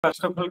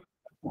First of all,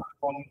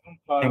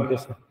 thank you,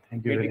 sir.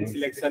 Thank you very getting much.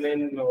 selection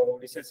in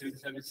Odisha Civil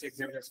Service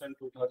Examination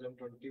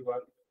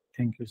 2021.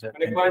 Thank you, sir.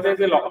 মানে কোয়াজে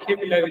যে লক্ষে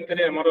পিলা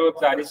ভিতরে আমার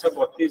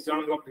 432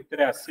 জনଙ୍କ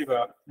ভিতরে আসিবা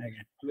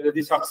আমি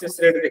যদি सक्सेस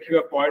রেট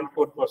দেখিবা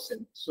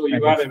 0.4%, so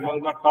you are among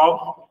the top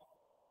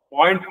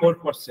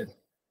 0.4%.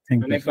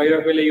 মানে কইবা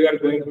বেলে you are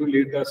going to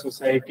lead the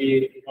society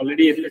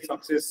already এতে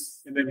सक्सेस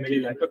এতে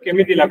মিলিলা তো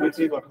কেমিতি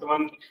লাগুছি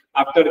বর্তমান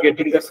after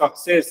getting the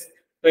success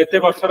তো এতে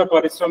বছর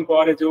পরিশ্রম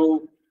পরে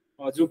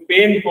जो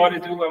पेन पर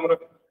जो हमर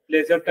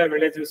प्लेजर टा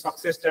मिले जो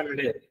सक्सेस टा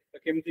मिले तो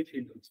केमती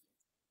फील हो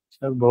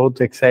सर बहुत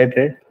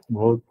एक्साइटेड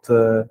बहुत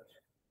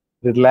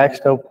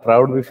रिलैक्स्ड और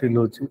प्राउड भी फील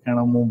हो छी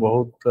कारण मु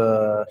बहुत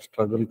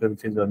स्ट्रगल कर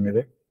छी जर्नी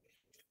रे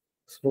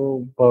सो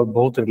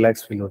बहुत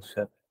रिलैक्स फील हो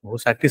सर बहुत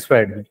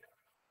सैटिस्फाइड भी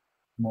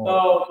तो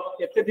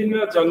एते दिन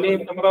जर्नी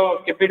हमरो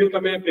केपेडू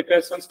तमे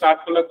प्रिपरेशन स्टार्ट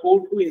कला को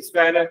to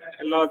inspire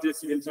hello J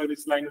civil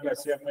service line के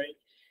आसी पई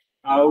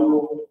आउ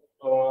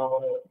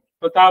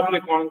तो तापले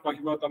कोन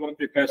कहबो तमर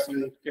प्रिपरेशन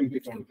केमती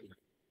कोन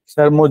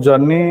सर मो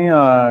जर्नी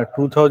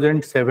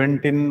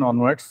 2017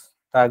 ऑनवर्ड्स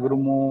तागरु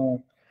मु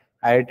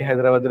आईआईटी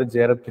हैदराबाद रे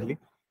जेआरएफ थिली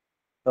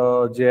तो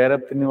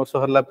जेआरएफ 3 वर्ष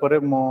हल्ला परे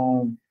मो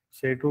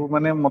सेठू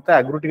माने मते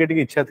आगरु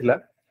टिके इच्छा थिला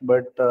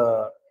बट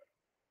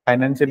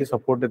फाइनेंशियली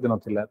सपोर्ट एते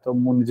नथिला तो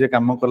मु निजे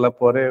काम करला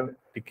परे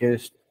टिके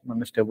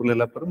माने स्टेबल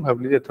हला परे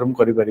भाबली जे एथरम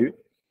करि परिबी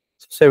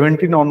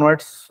 17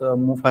 ऑनवर्ड्स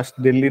मु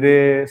फर्स्ट दिल्ली रे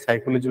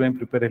साइकोलॉजी में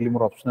प्रिपेयर हेली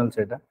मोर ऑप्शनल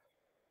सेटा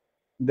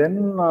देन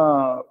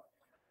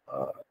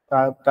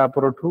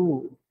तापरठू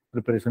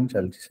प्रिपरेशन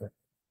चलछि सर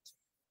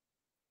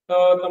तो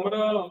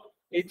तमरो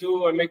ए जो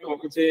हमें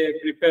कहूचे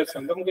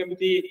प्रिपरेशन तुम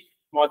केमती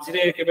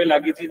मझरे केबे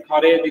लागि छि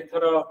थरे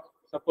दिथर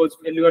सपोज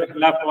फेल्युअर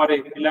हला परे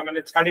पिला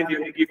माने छाडी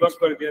दियंती गिव अप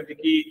कर दियंती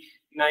कि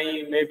नाही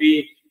मे बी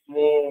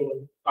मु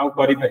आउ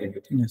करि परिबे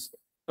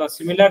तो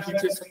सिमिलर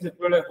सिचुएशन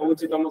जेतबेले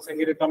होउछि तम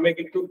संगे रे तमे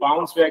किंतु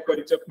बाउंस बैक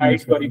करिछ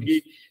फाइट करि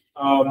कि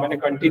माने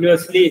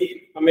कंटीन्यूअसली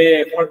हमें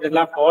एफर्ट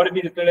देला पर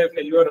भी जेतबेले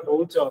फेल्युअर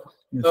होउछ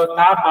तो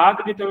ता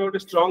बाद भी तमे एक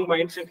स्ट्रांग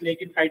माइंडसेट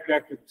लेके फाइट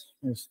बैक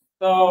करिछ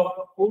तो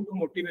फुल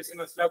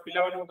मोटिवेशन असला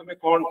पिला माने तमे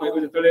कोन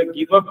कहबे जेतबेले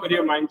गिव अप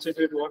करियो माइंडसेट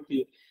रे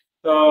रहती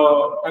तो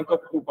तांको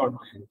कोन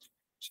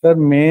सर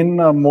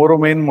मोर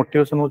मेन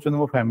मोटिवेशन होचन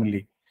मो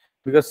फैमिली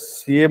बिकॉज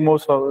सीए मो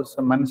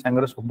माने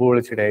संगर सब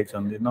बेले छिड़ाई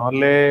चंदी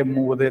नहले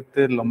मु बोधे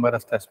एते लंबा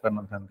रास्ता आस पार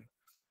न थांदी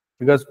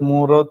बिकॉज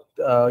मोर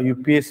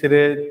यूपीएससी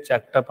रे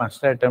 4टा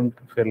 5टा अटेम्प्ट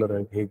फेलर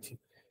हेछि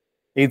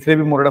एथरे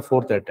भी मोरडा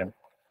फोर्थ अटेम्प्ट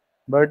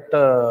बट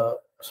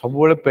सब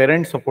बेले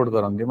पेरेंट्स सपोर्ट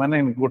करंदी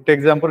माने गोटे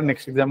एग्जाम पर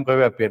नेक्स्ट एग्जाम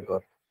कहबे अपियर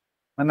कर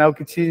माने आ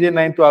किछि जे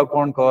नाही तू आ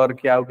कोन कर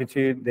कि आ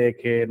किछि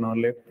देखे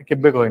नहले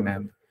केबे कहि ना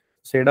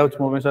सेडा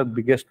मो में सर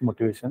बिगेस्ट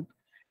मोटिवेशन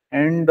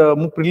एंड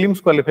मु प्रीलिम्स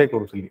क्वालिफाई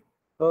करूथली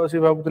तो से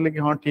भाबुतले कि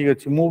हां ठीक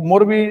अछि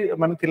मोर भी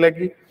माने थिला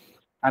कि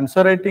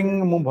आंसर राइटिंग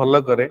मु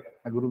भलो करे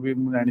अगरु भी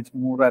मु जानि छी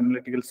मोर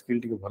एनालिटिकल स्किल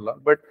टिके भलो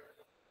बट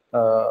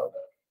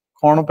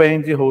कोन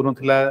पई जे हो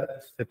नथिला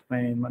सेत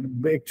पई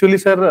माने एक्चुअली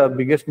सर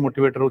बिगेस्ट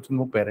मोटिवेटर होछ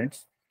मो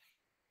पेरेंट्स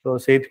तो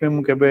सेत पे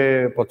मु केबे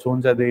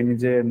पछुंचा देनी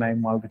जे नाही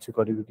मु आ किछि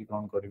करबी कि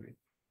कोन करबी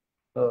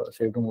तो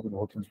सेटू मोर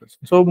बहुत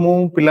इंटरेस्ट सो मु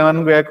पिला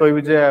मान गया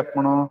कहबी जे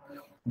आपण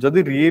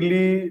जदि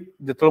रियली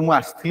जेतो मु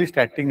आस्थिली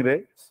स्टार्टिंग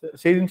रे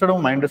से जिनसटा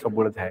मो माइंड रे सब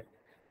बेले थाए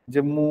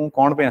जे मु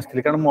कोन पे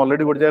आस्थिली कारण मु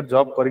ऑलरेडी गोटे जार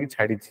जॉब करके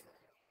छाड़ी छी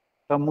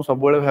तो मु सब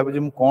बेले भाबे जे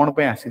मु कोन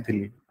पे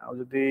आसीथिली आ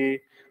जदि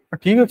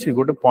ठीक अछि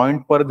गोटे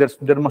पॉइंट पर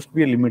there must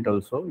be a limit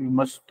also you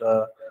must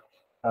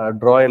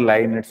draw a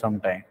line at some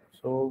time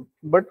so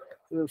but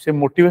से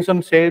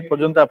मोटिवेशन से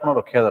पर्यंत आपण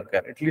रखिया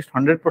दरकार एटलीस्ट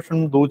 100%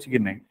 मु दोछि कि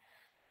नै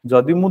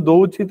जदि मु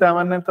दोछि ता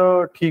माने तो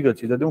ठीक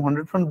अछि जदि मु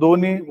 100%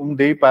 दोनी मु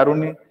देई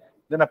पारुनी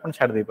देन आपण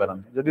छाड़ दे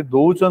पारंती जदि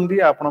दोउचंदी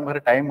आपण भरे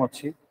टाइम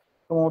अछि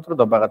तो मोत्र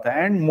दबा कथा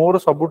एंड मोर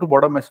सबुठ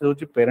बड़ मेसेज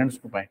होछि पेरेंट्स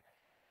को पई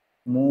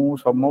मु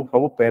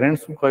सब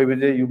पेरेंट्स को कहबे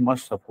जे you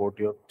must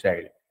support your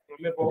child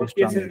हमें बहुत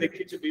केसेस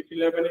देखि छु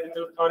पिला माने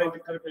जो थोड़े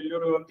दिखर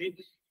फेल्युअर होंती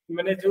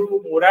माने जो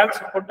मोरल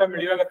सपोर्ट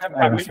मिलिवा कथा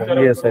फैमिली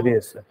तरफ यस सर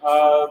यस सर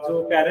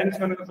जो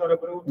पेरेंट्स मन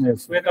तरफ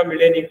वे तो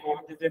मिले नहीं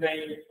कोन जे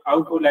नहीं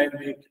आउ को लाइन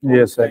दे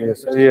yes sir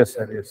yes sir yes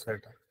sir yes sir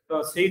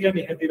तो सेटा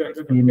निहति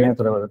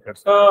रहबे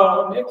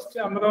तो नेक्स्ट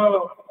हमरो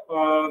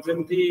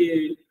जेंती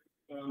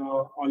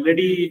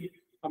ऑलरेडी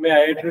हमें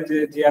आईआईटी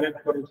रे जेआरएफ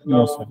करूथलो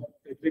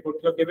एथि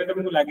कोठलो केबे त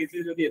मु लागि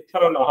छी जदी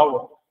एथरो न हो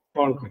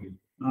कोन करी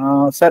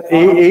सर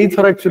एई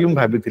थर एक्चुअली मु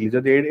भाबिथिली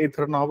जदी एई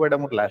थर न हो एटा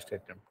मोर लास्ट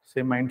अटेम्प्ट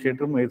से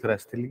माइंडसेट रे मु एई थर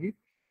आस्थिली कि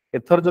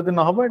एथर जदी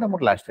न हो एटा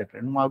मोर लास्ट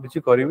अटेम्प्ट मु आ किछि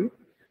करबी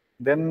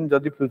देन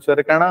जदी फ्यूचर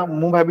रे काना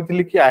मु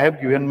भाबिथिली कि I have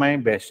given my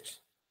best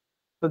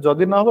तो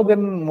जदी न हो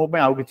देन मो पे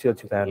आ किछि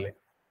अछि ताले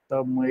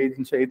तो मु एई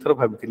जिंस एई थर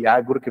भाबिथिली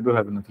आगुर केबे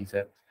भाबि नथि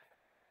सर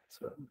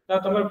तो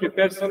तमर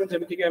प्रिपरेशन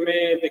जेमति कि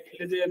हमें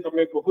देखले जे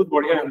तमे बहुत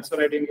बढ़िया आंसर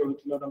राइटिंग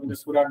करूथलो तमे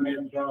पूरा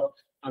मेन रो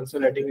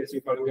answer writing AC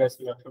कलंगा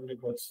AC platform रे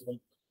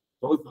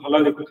बहुत भलो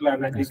लिखुथला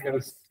एनालिटिकल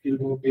स्किल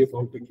मु भी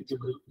बहुत किछि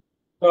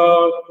तो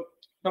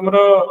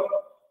तमरो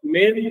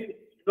मेन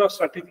रो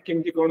स्ट्रेटजी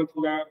केमति कोन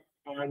थला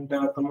एंड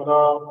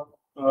तमरो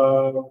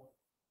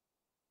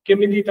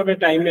केमति तमे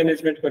टाइम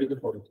मैनेजमेंट करिके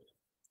पड़ो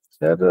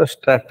सर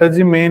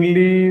स्ट्रेटजी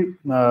मेनली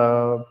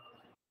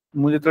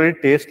मुझे तो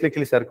टेस्ट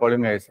लिखली सर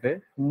कलिंग आईएएस रे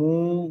मु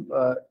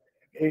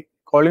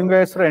कलिंग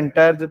आईएएस रो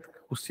एंटायर जत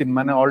क्वेश्चन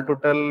माने all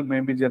total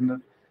may be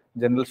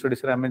general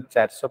studies रे हमें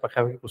 400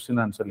 पाखा क्वेश्चन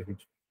आंसर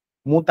लिखिछु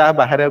मु ता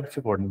बाहर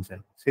किसी पढ़नी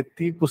सर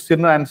सेती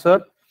क्वेश्चन आंसर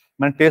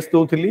माने टेस्ट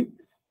दोउथली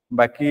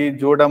बाकी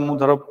जोडा मु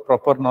धर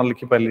प्रॉपर न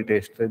लिखि पाली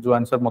टेस्ट रे जो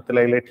आंसर मते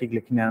लागले ठीक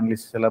लिखिनी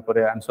एनालिसिस हला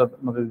परे आंसर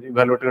मते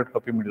इवैल्यूएटेड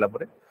कॉपी मिलला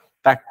परे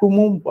ताकू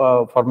मु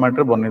फॉर्मेट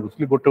रे बनै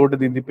दुथली गोटे गोटे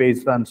दीदी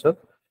पेज रा आंसर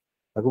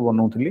ताकू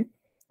बनौथली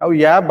आ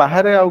या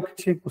बाहर आउ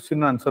किसी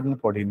क्वेश्चन आंसर मु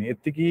पढ़िनी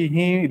एतिकी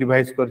ही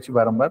रिवाइज करछि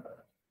बारंबार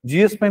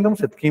जीएस पे तो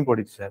सेतकी ही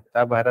पढ़ी सर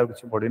ता बाहर आउ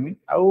किसी पढ़िनी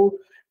आउ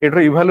एटर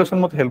इवैल्यूएशन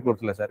मत हेल्प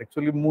करथला सर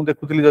एक्चुअली मु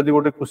देखुथली जदी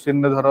गोटे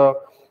क्वेश्चन रे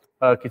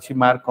धर किसी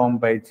मार्क कम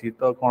पाइछि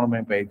तो कोन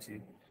में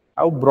पाइछि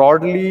आउ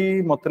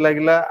ब्रॉडली मत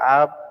लागला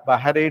आ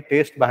बाहर ए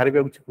टेस्ट बाहर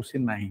भी कुछ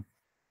क्वेश्चन नाही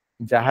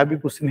जहाँ भी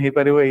क्वेश्चन हे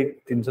पारिबो ए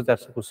 300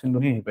 400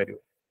 क्वेश्चन ही हे पारिबो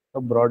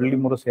तो ब्रॉडली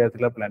मोर शेयर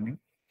थिला प्लानिंग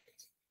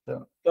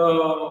तो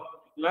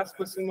लास्ट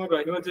क्वेश्चन मोर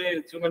रहिबो जे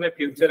जो माने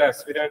फ्यूचर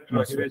एस्पिरेंट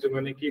रहिबे जो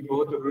माने कि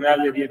बहुत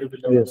रूरल एरिया रे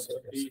बिलोंग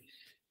करथि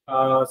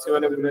से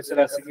माने भुवनेश्वर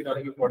आसी कि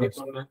रहि पढि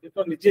पढना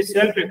तो निजे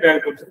सेल्फ प्रिपेयर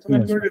करछ तो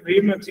माने ଗୋଟେ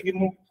ड्रीम अछि कि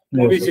मु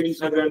भी सिविल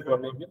सर्वेंट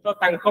बनेबी तो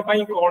तांको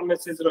पई कोन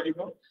मेसेज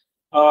रहिबो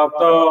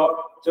तो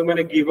जो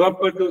मैंने गिव अप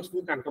कर दो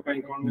उसको तांको पई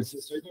कोन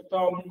मेसेज रहिबो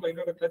तो मु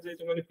कहना कथा जे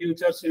जो मैंने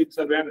फ्यूचर सिविल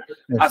सर्वेंट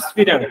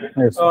एस्पिरेंट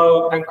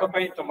तांको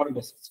पई तमर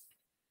मेसेज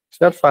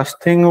सर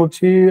फर्स्ट थिंग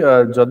होची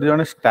जदी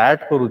जने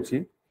स्टार्ट करूची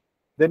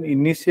देन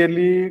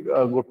इनिशियली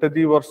गोटे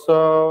 2 वर्ष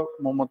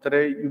मो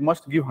मतरे यू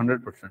मस्ट गिव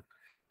 100%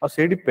 और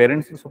सेडी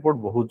पेरेंट्स सपोर्ट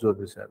बहुत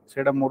जरूरी सर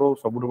सेटा मोर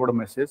सबुठ बड़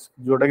मेसेज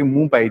जोटा कि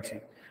मु पाइछि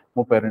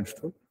मो पेरेंट्स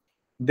टू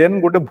देन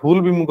गोटे भूल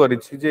भी मु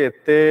करिछि जे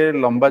एते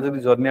लंबा जदी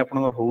जर्नी आपन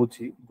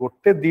होउछि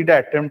गोटे दीटा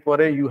अटेम्प्ट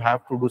परे you have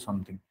to do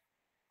something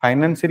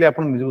financially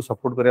आपन निजो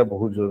सपोर्ट करिया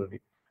बहुत जरूरी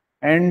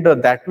and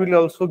that will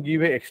also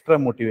give a extra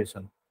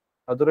motivation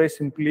otherwise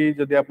simply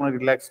जदी आपन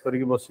रिलैक्स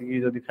करिक बसिकी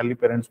जदी खाली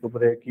पेरेंट्स को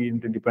ऊपर कि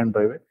इनटे डिपेंड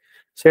रहबे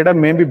सेटा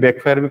मे बी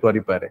बैकफायर भी करि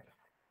पारे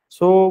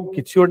सो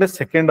किछि गोटे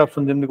सेकंड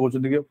ऑप्शन जेमि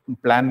कहउछथि कि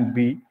प्लान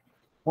बी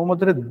मो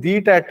मतरे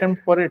दीटा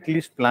अटेम्प्ट पर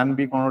एटलीस्ट प्लान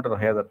बी कोन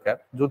रहया दरकार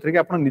जो थरे कि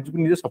आपन निजु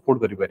निजे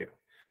सपोर्ट करि पारे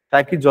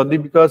ताकि जदी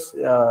because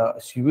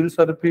civil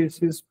service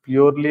is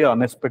purely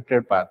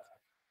unexpected path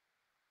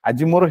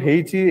आज मोर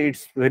हेची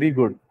इट्स वेरी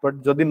गुड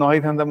बट जदी न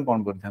होई थांदा हम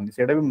कोन करथांदी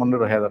सेटा भी मन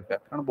रहया दरकार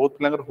कारण बहुत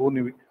प्लानर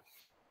होनी भी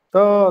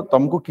तो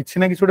तुमको किछि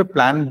ना किछि गोटे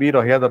प्लान बी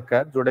रहया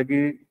दरकार जोटा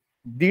कि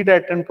दीटा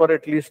अटेम्प्ट पर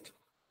एटलीस्ट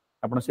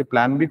आपण से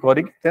प्लान भी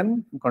करी देन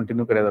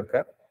कंटिन्यू करे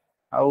दरकार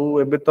आउ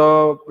एबे तो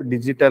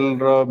digital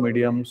row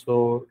medium so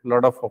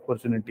lot of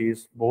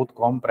opportunities बहुत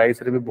कम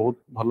प्राइस रे भी बहुत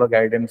भलो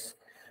गाइडेंस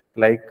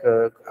लाइक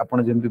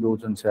आपण जेंति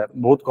दोचन सर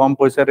बहुत कम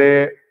पैसा रे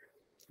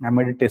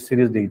हमें टेस्ट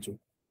सीरीज देइछु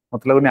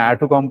मतलब ने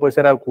आठो कम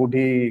पैसा रे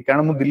कोठी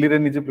कारण मु दिल्ली रे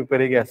निजे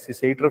प्रिपेयर के आसी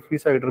सेटर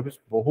फीस आ एटर फीस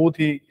बहुत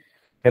ही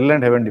हेल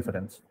एंड हेवन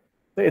डिफरेंस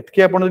तो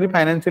एतके आपण जदी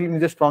फाइनेंशियली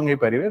निजे स्ट्रांग हे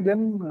परिबे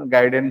देन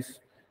गाइडेंस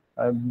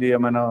दि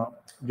माने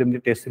जेंति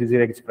टेस्ट सीरीज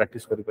रे किछ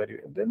प्रैक्टिस करि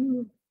परिबे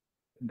then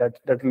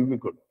that will be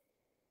good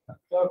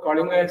तो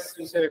कलिंग आईएएस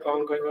विषय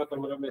कोन कहबा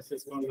तमरा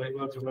मेसेज कोन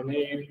रहबा जो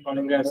माने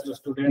कलिंग आईएएस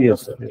स्टूडेंट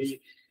असति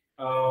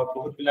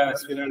बहुत पिला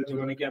एस्पिरेंट जो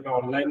माने कि हम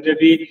ऑनलाइन रे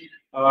भी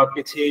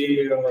किछि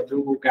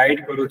जो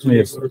गाइड करू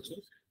छु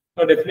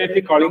तो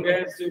डेफिनेटली कलिंग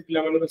आईएएस जो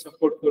पिला माने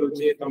सपोर्ट करू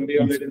छि तम भी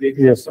ऑलरेडी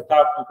देख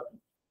सता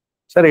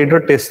सर एडो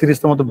टेस्ट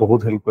सीरीज तो मते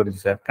बहुत हेल्प करि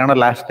सर कारण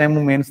लास्ट टाइम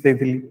मु मेंस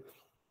देथिली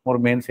मोर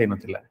मेंस हे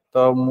नथिला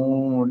तो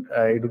मु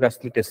एडो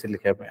कास्टली टेस्ट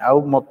लिखा पे आ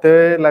मते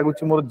लागु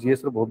छि मोर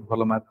जीएस रो बहुत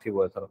भलो मार्क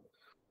थिबो एथर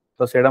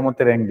तो सेडा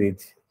मते रैंक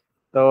देछि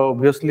तो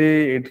ऑब्वियसली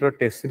एटर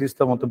टेस्ट सीरीज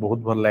तो मते बहुत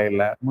भल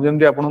लागला मु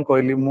जेंति आपन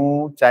कहली मु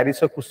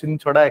 400 क्वेश्चन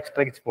छोड़ा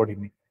एक्स्ट्रा किछ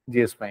पढिनी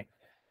जीएस पई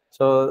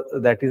so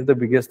that is the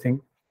biggest thing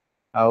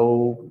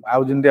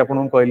आउ जेंति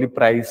आपन कहली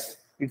price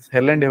it's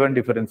hello and heaven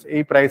difference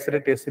A price रे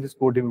टेस्ट सीरीज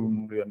कोठी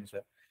मिलियनी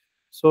sir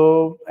so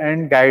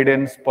and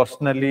guidance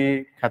personally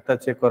खाता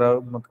चेक करा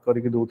मत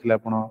करिक दोथिले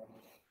आपन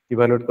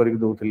इवैल्यूएट करिक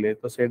दोथिले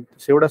तो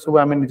सेउडा सब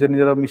आमे निजे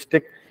निजे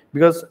मिस्टेक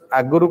बिकॉज़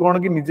आगरु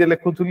कोन कि निजे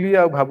लेखुथुली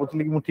आ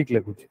भाबुथुली कि मु ठीक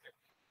लेखुची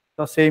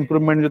तो से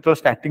इंप्रूवमेंट जो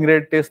स्टार्टिंग रे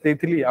टेस्ट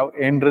देथिली आ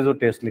एंड रे जो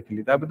टेस्ट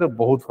लिखली ता तो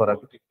बहुत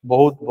फरक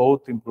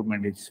बहुत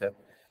इंप्रूवमेंट है सर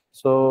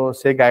सो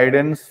से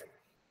गाइडेंस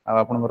आ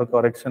आपनकर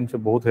करेक्शन से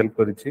बहुत हेल्प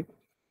करिछि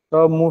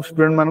तो मु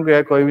स्टूडेंट मान को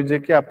या कहबी जे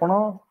कि आपण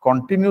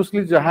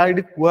कंटीन्यूअसली जहा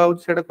इडी कुआ हो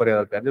सेटा करिया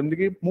दरकार जेमति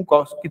कि मु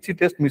किछि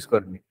टेस्ट मिस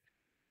करनी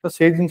तो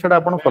से जिनसटा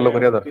आपण फॉलो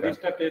करिया दरकार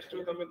 30 टा टेस्ट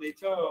रो तमे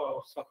देइछो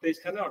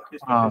 27 टा ना 28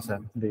 हां सर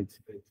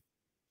देइछि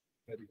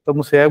तो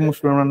मु से मु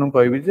स्टूडेंट मान को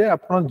कहबी जे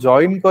आपण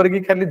जॉइन करके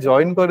खाली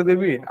जॉइन कर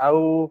देबी आ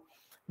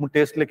मु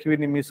टेस्ट लिखबी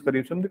नि मिस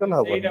करियो सुन कल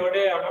हबो सेटा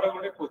गोटे हमर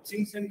गोटे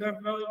कोचिंग सेंटर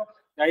रो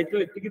दायित्व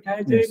एतिकी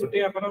थाए जे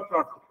गोटे आपण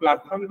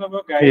प्लेटफार्म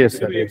दबो गाइड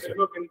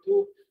करबो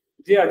किंतु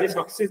जे आज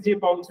सक्सेस जे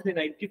पाउछथि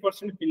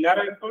 90% पिलार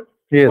एफर्ट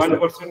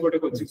 1% गोटे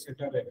कोचिंग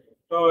सेंटर रे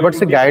तो बट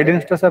से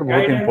गाइडेंस ता सर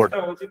बहुत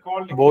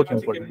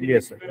इंपोर्टेंट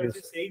यस सर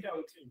सेटा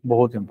होछि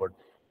बहुत इंपोर्टेंट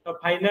तो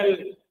फाइनल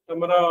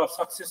तमरा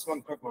सक्सेस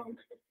मंत्र कोन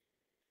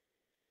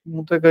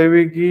मु तो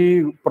कहबी कि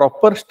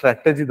प्रॉपर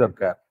स्ट्रेटजी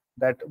दरकार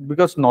दैट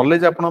बिकॉज़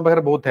नॉलेज आपन बाहर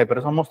बहुत थाई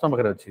पर समस्त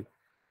बाहर अछि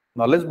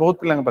नॉलेज बहुत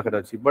पिलांग पाखरे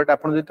अछि बट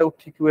आपण जे ताऊ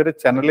ठीक वे रे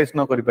चैनलाइज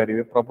न करि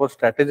परिबे प्रॉपर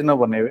स्ट्रेटजी न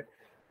बनेबे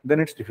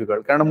देन इट्स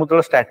डिफिकल्ट कारण मु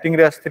तो स्टार्टिंग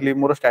रे आस्थिली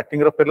मोर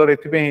स्टार्टिंग रो फेलर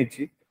एथि पे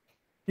हिची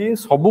कि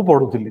सबु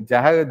पढुथिली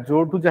जहा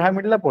जोठु जहा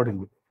मिलला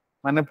पढिली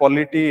माने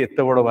पॉलिटी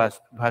एते बड़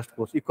भास्ट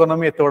कोर्स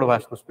इकोनॉमी एते बड़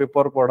भास्ट कोर्स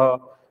पेपर पढ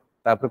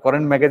तापर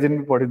करंट मैगजीन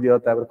भी पढि दियो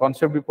तापर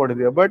कांसेप्ट भी पढि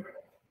दियो बट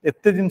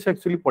एते जिंस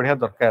एक्चुअली पढिया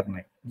दरकार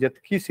नै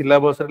जेतकी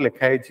सिलेबस रे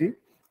लिखा हिची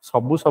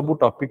सबु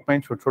टॉपिक पई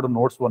छोट छोट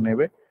नोट्स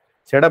बनेबे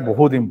सेटा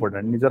बहुत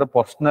इंपोर्टेंट निजर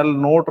पर्सनल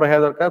नोट रहा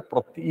दरकार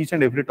प्रति ईच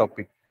एंड एवरी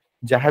टॉपिक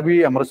जहाँ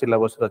भी हमर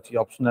सिलेबस अछि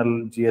ऑप्शनल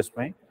जीएस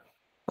पई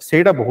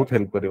सेटा बहुत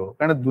हेल्प करिवो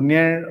कारण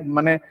दुनिया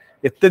माने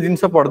एते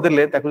जिंस पढ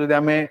देले ताको जदि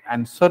हमें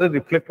आंसर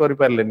रिफ्लेक्ट करि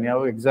पारलेनी आ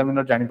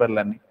एग्जामिनर जानि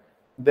पारलानी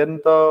देन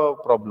तो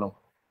प्रॉब्लम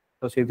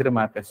तो सेथिरे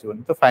मार्क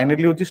आसीबनी तो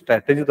फाइनली होची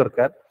स्ट्रेटजी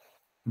दरकार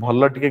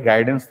भल्ल टिके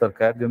गाइडेंस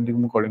दरकार जेमति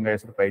मु कलिंग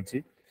आईएएस रे पाइची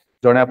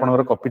जणे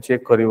आपनकर कॉपी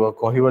चेक करिवो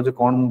कहिवो जे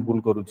कोन भूल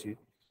करूची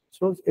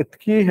सो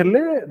एतकी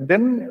हेले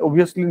देन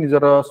ऑब्वियसली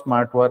निजर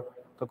स्मार्ट वर्क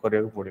तो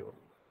करिया पड़िबो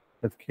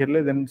एतकी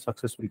हेले then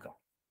success will come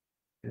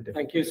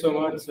thank you so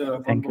much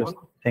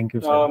thank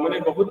you sir माने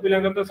बहुत पिला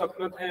का तो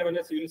सपना था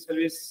माने सिविल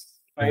सर्विस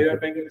पाइबा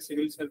ପାଇଁ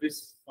civil service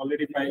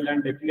already Pila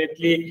and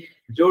definitely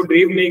जो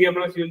ड्रीम नहीं के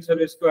अपना सिविल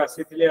सर्विस को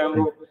आसीथिले हम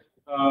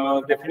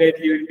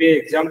definitely will be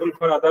example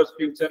for others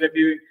future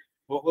भी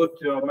बहुत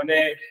माने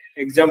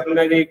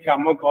एग्जांपलरी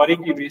काम करी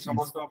कि भी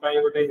समस्त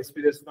ପାଇଁ गोटे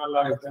इंस्पिरेशनल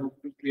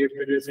एग्जांपल क्रिएट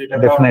करिवे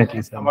सेटा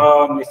डेफिनेटली सर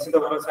हम निश्चित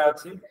भरोसा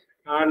अछि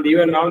and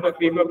you are now the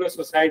cream of the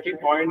society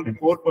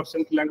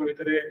 0.4% lang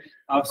vitere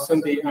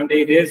absenti and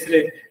a race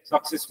re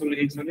successful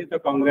hichani to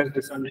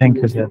congratulations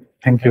thank you sir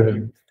thank you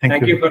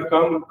thank you for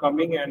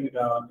coming and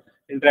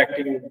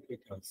interacting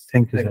with us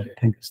thank you sir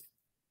thank you